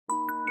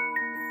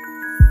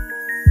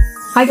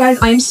Hi guys,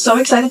 I am so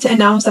excited to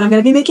announce that I'm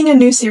going to be making a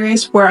new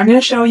series where I'm going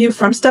to show you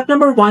from step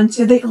number 1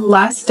 to the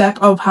last step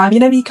of how I'm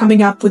going to be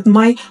coming up with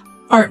my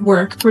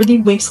artwork for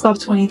the Winx Club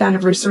 20th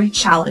Anniversary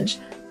Challenge.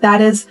 That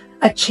is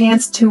a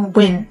chance to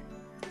win,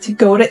 to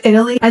go to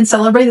Italy and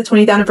celebrate the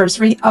 20th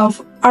anniversary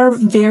of our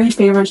very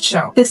favorite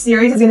show. This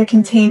series is going to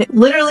contain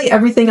literally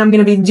everything I'm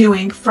going to be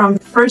doing from the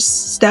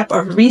first step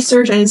of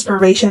research and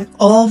inspiration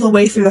all the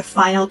way through the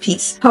final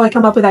piece. How I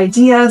come up with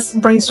ideas,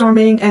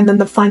 brainstorming, and then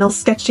the final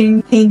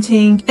sketching,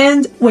 painting,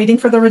 and waiting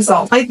for the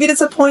result. Might be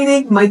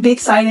disappointing, might be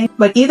exciting,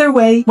 but either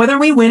way, whether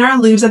we win or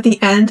lose at the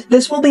end,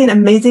 this will be an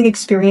amazing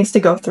experience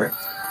to go through.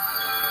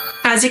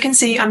 As you can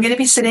see, I'm going to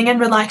be sitting and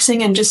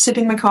relaxing and just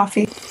sipping my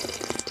coffee.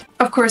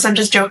 Of course, I'm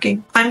just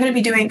joking. I'm going to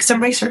be doing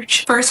some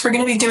research. First, we're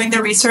going to be doing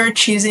the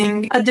research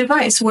using a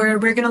device where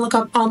we're going to look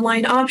up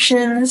online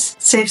options,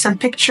 save some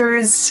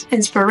pictures,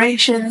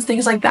 inspirations,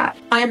 things like that.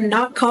 I am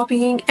not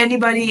copying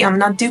anybody. I'm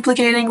not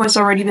duplicating what's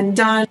already been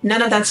done.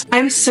 None of that.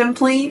 I'm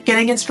simply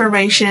getting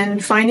inspiration,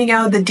 finding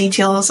out the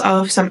details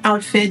of some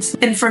outfits,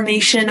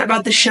 information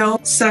about the show.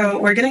 So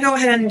we're going to go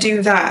ahead and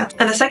do that.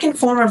 And the second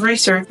form of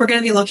research, we're going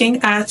to be looking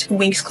at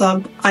Winx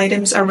Club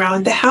items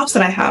around the house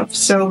that I have.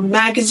 So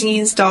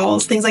magazines,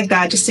 dolls, things like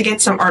that, just to get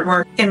some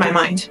artwork in my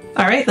mind.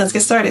 Alright, let's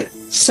get started.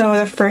 So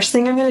the first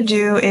thing I'm going to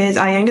do is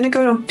I am going to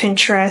go to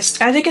Pinterest.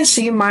 As you can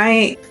see,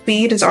 my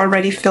feed is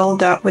already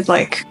filled up with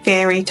like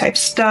fairy type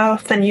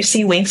stuff, and you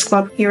see Winx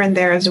Club here and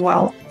there as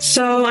well.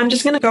 So I'm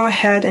just going to go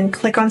ahead and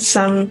click on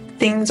some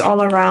things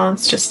all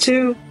around just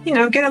to, you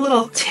know, get a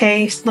little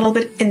taste, a little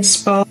bit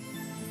inspo.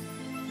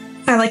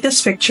 I like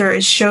this picture.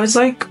 It shows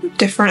like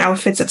different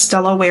outfits that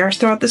Stella wears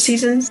throughout the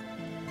seasons.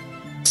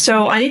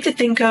 So I need to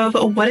think of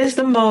what is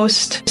the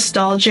most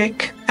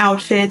nostalgic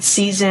outfit,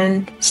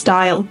 season,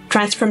 style,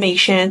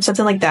 transformation,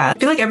 something like that. I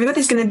feel like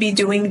everybody's going to be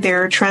doing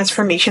their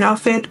transformation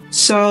outfit,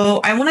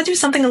 so I want to do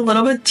something a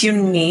little bit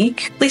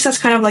unique. At least that's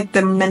kind of like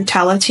the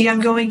mentality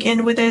I'm going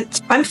in with it.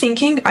 I'm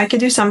thinking I could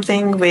do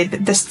something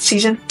with the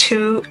season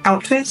 2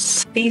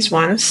 outfits, these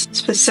ones,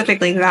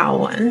 specifically that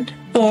one.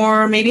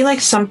 Or maybe like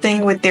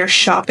something with their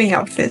shopping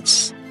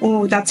outfits.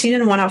 Oh, that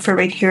season 1 outfit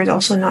right here is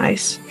also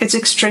nice. It's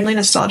extremely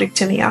nostalgic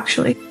to me,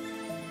 actually.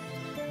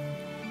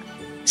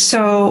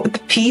 So the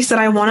piece that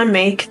I want to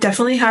make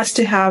definitely has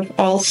to have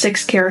all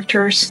 6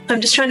 characters.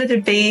 I'm just trying to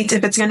debate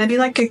if it's going to be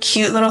like a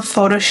cute little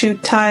photo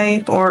shoot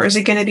type, or is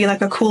it going to be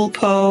like a cool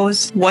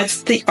pose?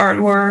 What's the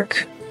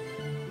artwork?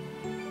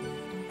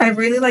 I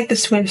really like the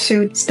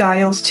swimsuit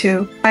styles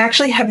too. I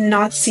actually have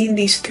not seen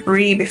these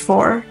 3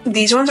 before.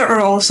 These ones are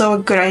also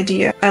a good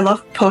idea. I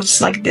love posts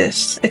like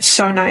this. It's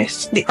so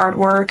nice. The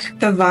artwork,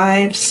 the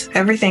vibes,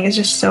 everything is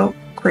just so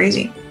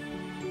crazy.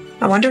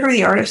 I wonder who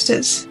the artist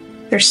is.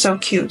 They're so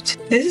cute.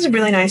 This is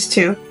really nice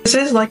too. This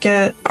is like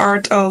an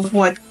art of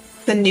what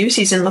the new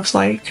season looks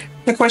like.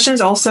 The question is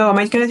also, am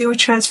I going to do a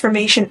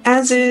transformation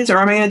as is, or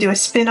am I going to do a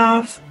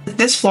spin-off?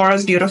 This Flora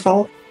is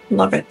beautiful.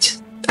 Love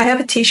it. I have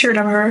a t-shirt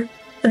of her.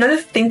 Another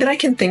thing that I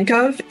can think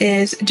of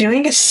is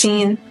doing a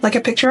scene, like a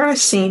picture of a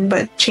scene,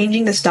 but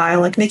changing the style,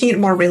 like making it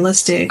more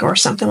realistic or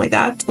something like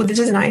that. Well, this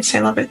is nice. I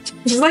love it.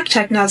 This is like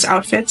Tekna's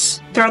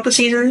outfits throughout the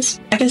seasons.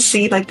 I can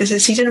see like this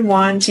is season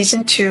 1,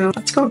 season 2.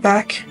 Let's go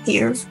back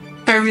here.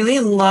 I really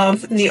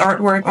love the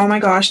artwork. Oh my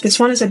gosh, this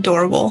one is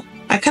adorable.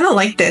 I kind of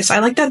like this. I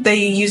like that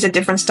they use a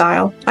different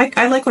style.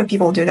 I like when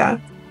people do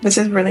that. This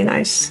is really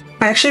nice.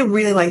 I actually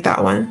really like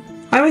that one.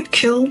 I would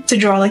kill to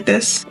draw like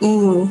this.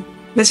 Ooh.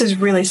 This is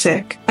really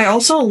sick. I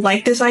also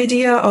like this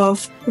idea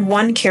of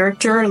one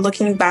character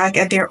looking back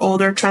at their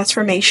older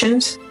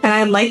transformations, and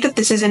I like that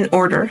this is in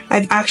order.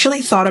 I've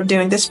actually thought of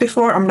doing this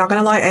before, I'm not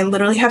gonna lie, I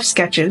literally have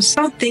sketches.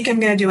 I don't think I'm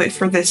gonna do it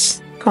for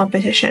this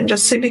competition,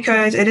 just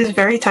because it is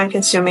very time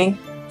consuming,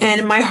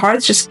 and my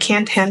heart just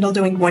can't handle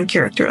doing one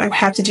character. I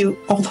have to do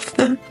all of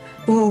them.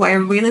 Ooh, I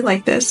really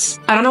like this.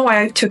 I don't know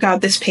why I took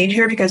out this page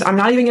here because I'm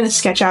not even gonna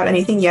sketch out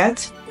anything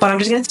yet, but I'm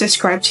just gonna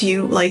describe to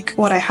you like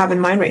what I have in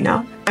mind right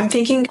now. I'm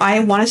thinking I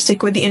want to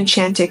stick with the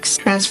Enchantix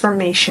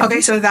transformation. Okay,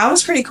 so that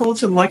was pretty cool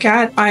to look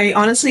at. I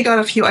honestly got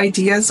a few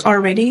ideas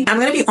already. I'm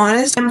gonna be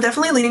honest, I'm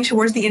definitely leaning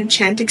towards the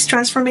Enchantix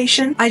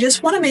transformation. I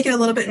just want to make it a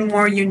little bit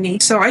more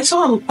unique. So I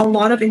saw a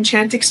lot of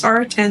Enchantix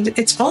art and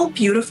it's all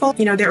beautiful.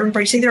 You know, they're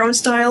embracing their own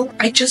style.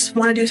 I just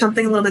want to do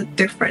something a little bit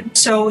different.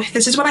 So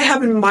this is what I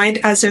have in mind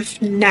as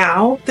of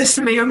now. This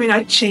may or may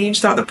not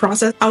change throughout the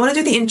process. I want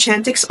to do the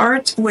Enchantix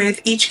art with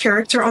each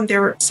character on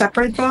their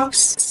separate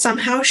box,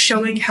 somehow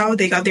showing how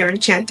they got their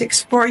Enchantix.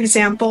 For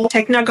example,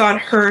 Tekna got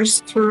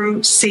hers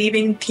through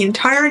saving the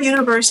entire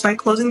universe by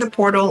closing the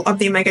portal of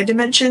the Omega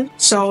Dimension.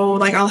 So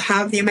like I'll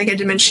have the Omega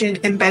Dimension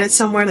embedded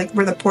somewhere like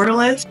where the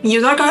portal is.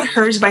 Yuza got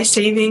hers by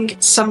saving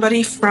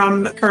somebody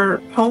from her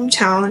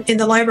hometown in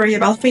the library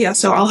of Althea.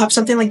 So I'll have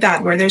something like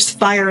that where there's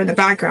fire in the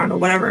background or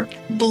whatever.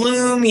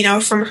 Bloom, you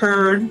know, from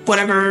her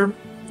whatever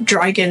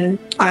dragon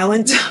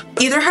island.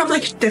 Either have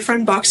like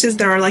different boxes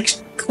that are like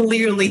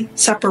clearly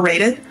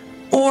separated,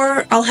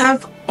 or I'll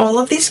have all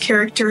of these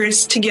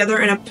characters together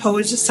in a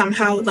pose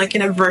somehow, like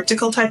in a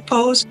vertical type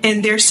pose,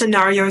 and their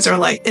scenarios are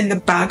like in the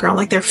background,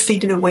 like they're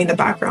fading away in the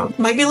background.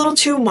 Might be a little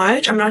too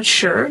much, I'm not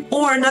sure.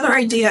 Or another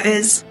idea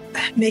is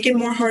make it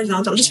more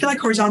horizontal. Just feel like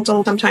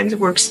horizontal sometimes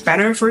works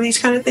better for these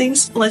kind of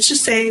things. Let's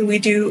just say we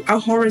do a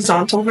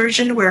horizontal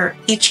version where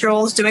each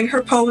girl is doing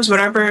her pose,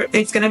 whatever.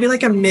 It's gonna be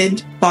like a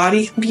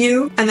mid-body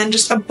view, and then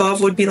just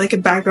above would be like a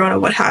background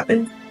of what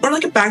happened. Or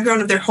like a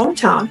background of their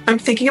hometown. I'm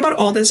thinking about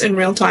all this in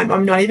real time.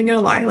 I'm not even gonna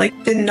lie.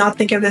 Like, did not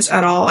think of this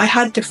at all. I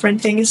had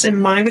different things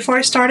in mind before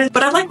I started,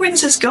 but I like where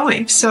this is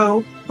going.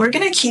 So we're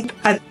gonna keep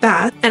at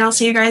that, and I'll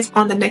see you guys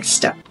on the next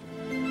step.